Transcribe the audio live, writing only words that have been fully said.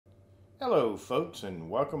Hello folks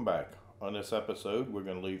and welcome back. On this episode we're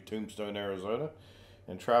going to leave Tombstone, Arizona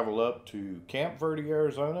and travel up to Camp Verde,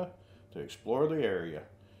 Arizona to explore the area.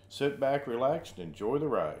 Sit back, relax, and enjoy the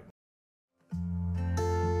ride.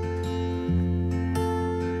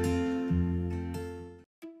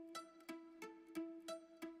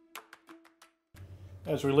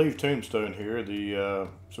 As we leave Tombstone here,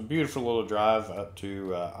 it's a beautiful little drive up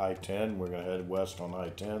to I-10. We're going to head west on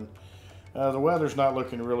I-10. The weather's not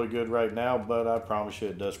looking really good right now, but I promise you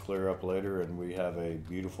it does clear up later and we have a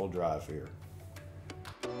beautiful drive here.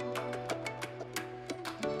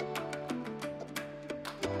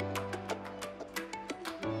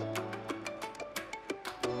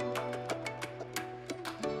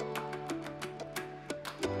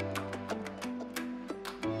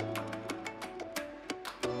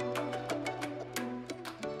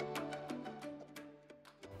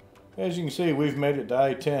 As you can see, we've made it to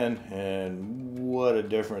I-10, and what a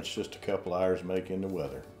difference just a couple hours make in the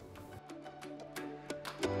weather.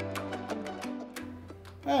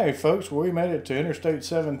 Hey folks, we made it to Interstate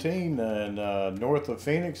 17 and north of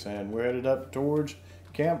Phoenix, and we're headed up towards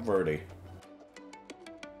Camp Verde.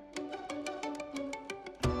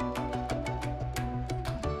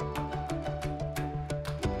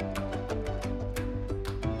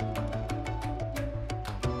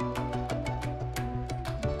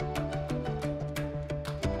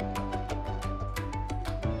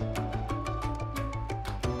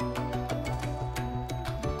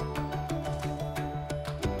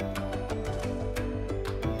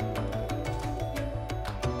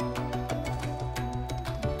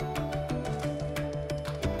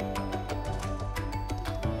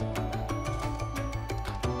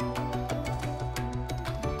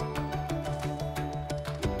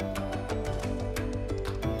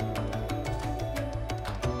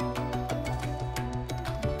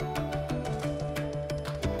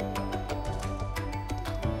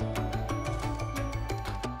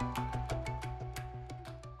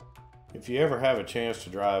 If you ever have a chance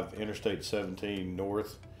to drive Interstate 17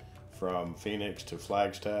 north from Phoenix to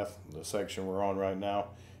Flagstaff, the section we're on right now,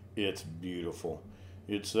 it's beautiful.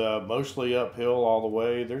 It's mostly uphill all the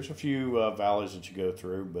way. There's a few valleys that you go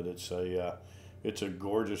through, but it's a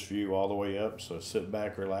gorgeous view all the way up. So sit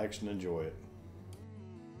back, relax, and enjoy it.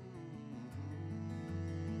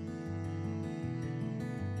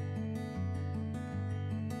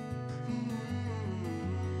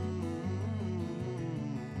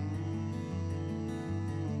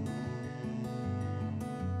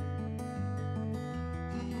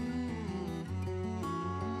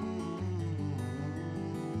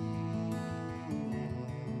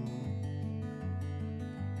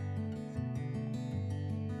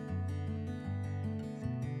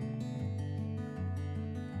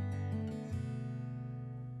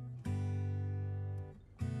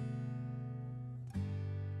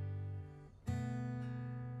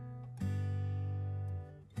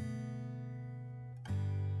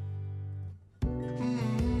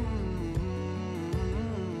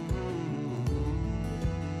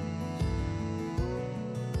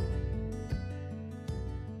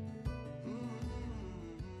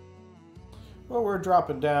 Well, we're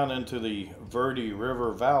dropping down into the Verde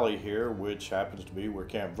River Valley here, which happens to be where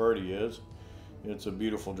Camp Verde is. It's a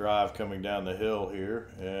beautiful drive coming down the hill here,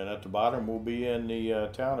 and at the bottom we'll be in the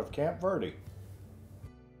town of Camp Verde.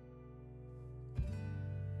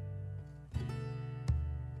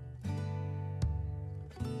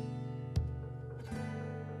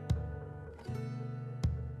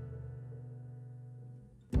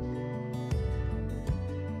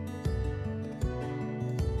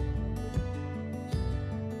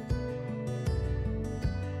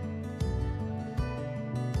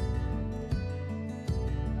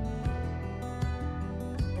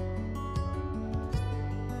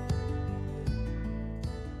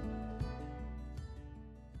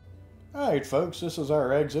 Alright folks, this is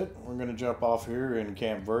our exit. We're going to jump off here in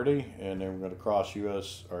Camp Verde and then we're going to cross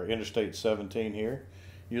Interstate 17 here.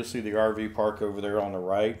 You'll see the RV park over there on the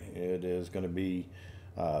right. It is going to be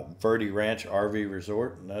Verde Ranch RV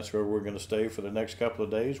Resort, and that's where we're going to stay for the next couple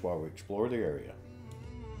of days while we explore the area.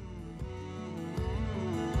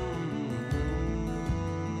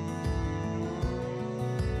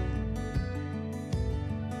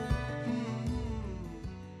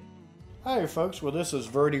 Hi folks, well this is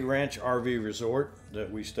Verde Ranch RV Resort that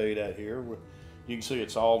we stayed at here. You can see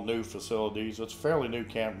it's all new facilities. It's a fairly new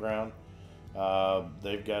campground.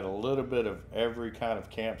 They've got a little bit of every kind of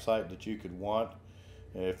campsite that you could want.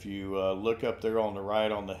 If you look up there on the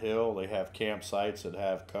right on the hill, they have campsites that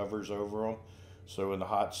have covers over them. So in the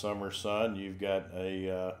hot summer sun, you've got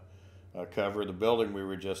a cover. The building we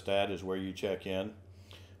were just at is where you check in.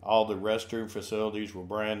 All the restroom facilities were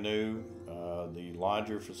brand new. The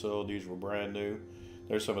laundry facilities were brand new.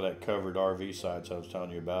 There's some of that covered RV sites I was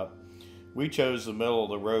telling you about. We chose the middle of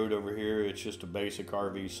the road over here. It's just a basic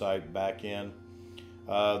RV site back in.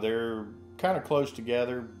 They're kind of close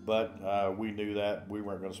together, but we knew that we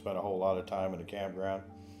weren't going to spend a whole lot of time in the campground.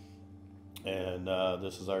 And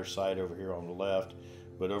this is our site over here on the left,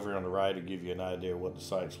 but over here on the right to give you an idea of what the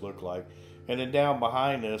sites look like. And then down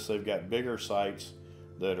behind this, they've got bigger sites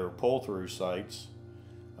that are pull-through sites,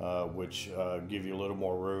 which give you a little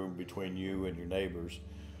more room between you and your neighbors.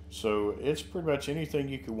 So it's pretty much anything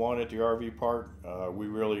you could want at the RV park. We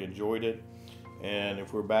really enjoyed it, and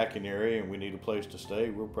if we're back in the area and we need a place to stay,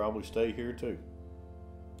 we'll probably stay here too.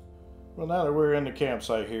 Well, now that we're in the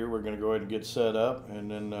campsite here, we're going to go ahead and get set up,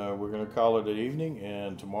 and then we're going to call it an evening,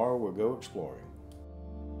 and tomorrow we'll go exploring.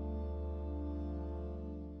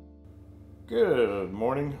 Good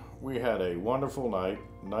morning. We had a wonderful night,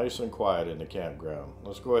 nice and quiet in the campground.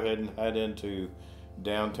 Let's go ahead and head into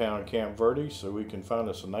downtown Camp Verde so we can find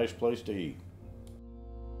us a nice place to eat.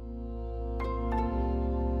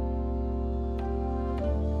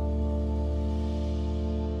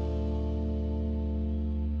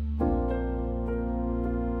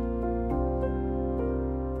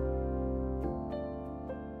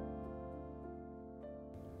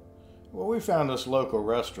 Well, we found this local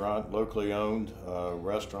restaurant, locally owned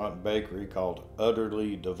restaurant and bakery called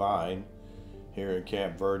Utterly Divine here in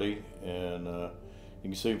Camp Verde, and you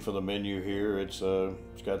can see from the menu here, it's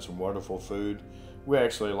got some wonderful food. We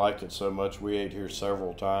actually liked it so much we ate here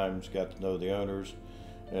several times, got to know the owners,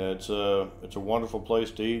 and it's a wonderful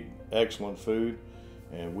place to eat, excellent food,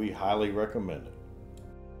 and we highly recommend it.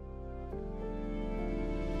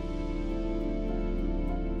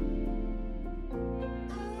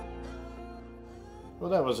 Well,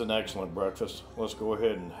 that was an excellent breakfast. Let's go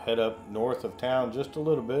ahead and head up north of town just a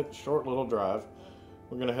little bit, short little drive.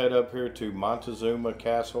 We're going to head up here to Montezuma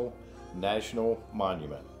Castle National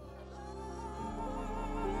Monument.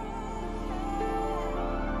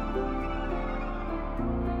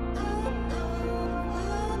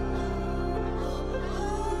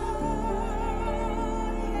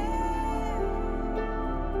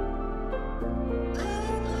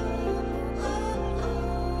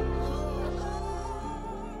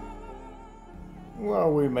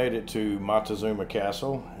 Well, we made it to Montezuma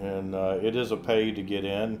Castle, and it is a pay to get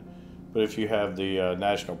in, but if you have the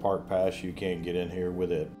National Park Pass, you can't get in here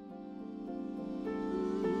with it.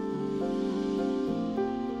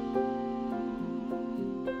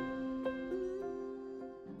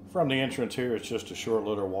 From the entrance here, it's just a short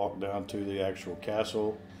little walk down to the actual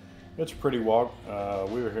castle. It's a pretty walk.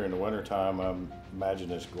 We were here in the wintertime. I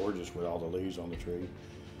imagine it's gorgeous with all the leaves on the tree.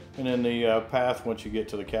 And then the path, once you get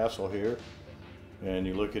to the castle here, and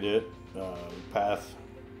you look at it, the path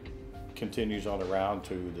continues on around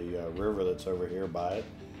to the river that's over here by it.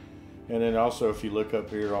 And then also, if you look up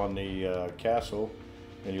here on the castle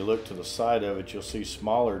and you look to the side of it, you'll see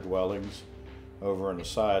smaller dwellings over on the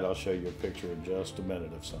side. I'll show you a picture in just a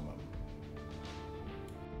minute of some of them.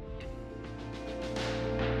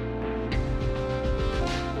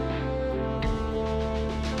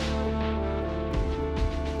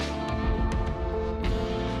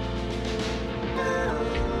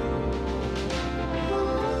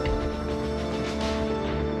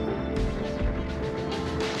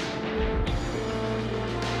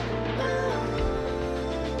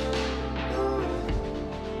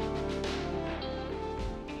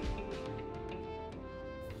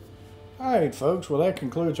 Alright folks, well that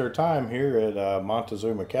concludes our time here at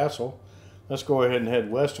Montezuma Castle. Let's go ahead and head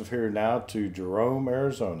west of here now to Jerome,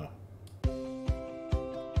 Arizona.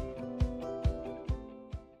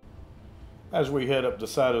 As we head up the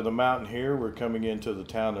side of the mountain here, we're coming into the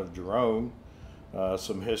town of Jerome.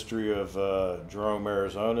 Some history of Jerome,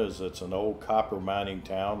 Arizona is it's an old copper mining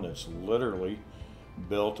town that's literally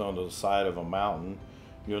built on the side of a mountain.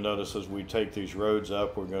 You'll notice as we take these roads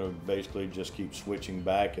up, we're going to basically just keep switching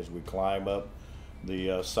back as we climb up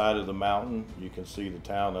the side of the mountain. You can see the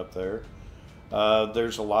town up there.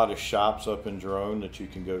 There's a lot of shops up in Jerome that you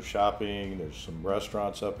can go shopping. There's some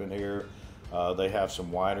restaurants up in here. They have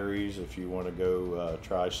some wineries if you want to go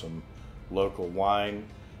try some local wine.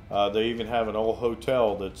 They even have an old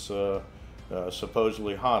hotel that's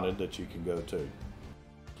supposedly haunted that you can go to.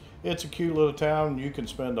 It's a cute little town. You can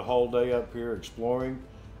spend the whole day up here exploring.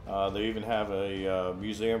 They even have a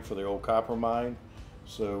museum for the old copper mine.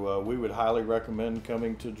 So we would highly recommend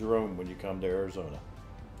coming to Jerome when you come to Arizona.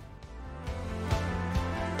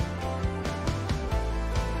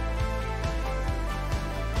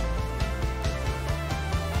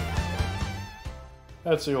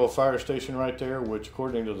 That's the old fire station right there, which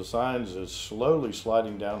according to the signs is slowly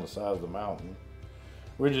sliding down the side of the mountain.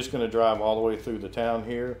 We're just going to drive all the way through the town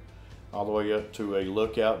here, all the way up to a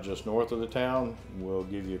lookout just north of the town. We'll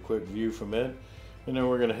give you a quick view from it, and then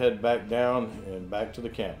we're going to head back down and back to the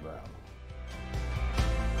campground.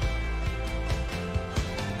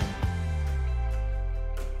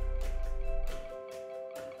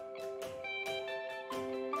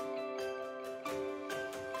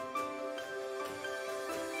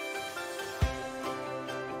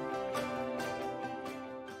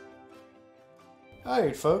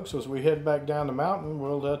 Alright folks, as we head back down the mountain,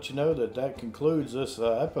 we'll let you know that concludes this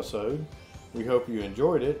episode. We hope you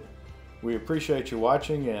enjoyed it. We appreciate you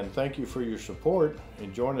watching and thank you for your support.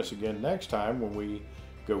 And join us again next time when we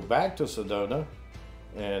go back to Sedona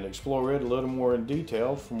and explore it a little more in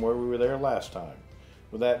detail from where we were there last time.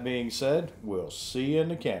 With that being said, we'll see you in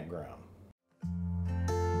the campground.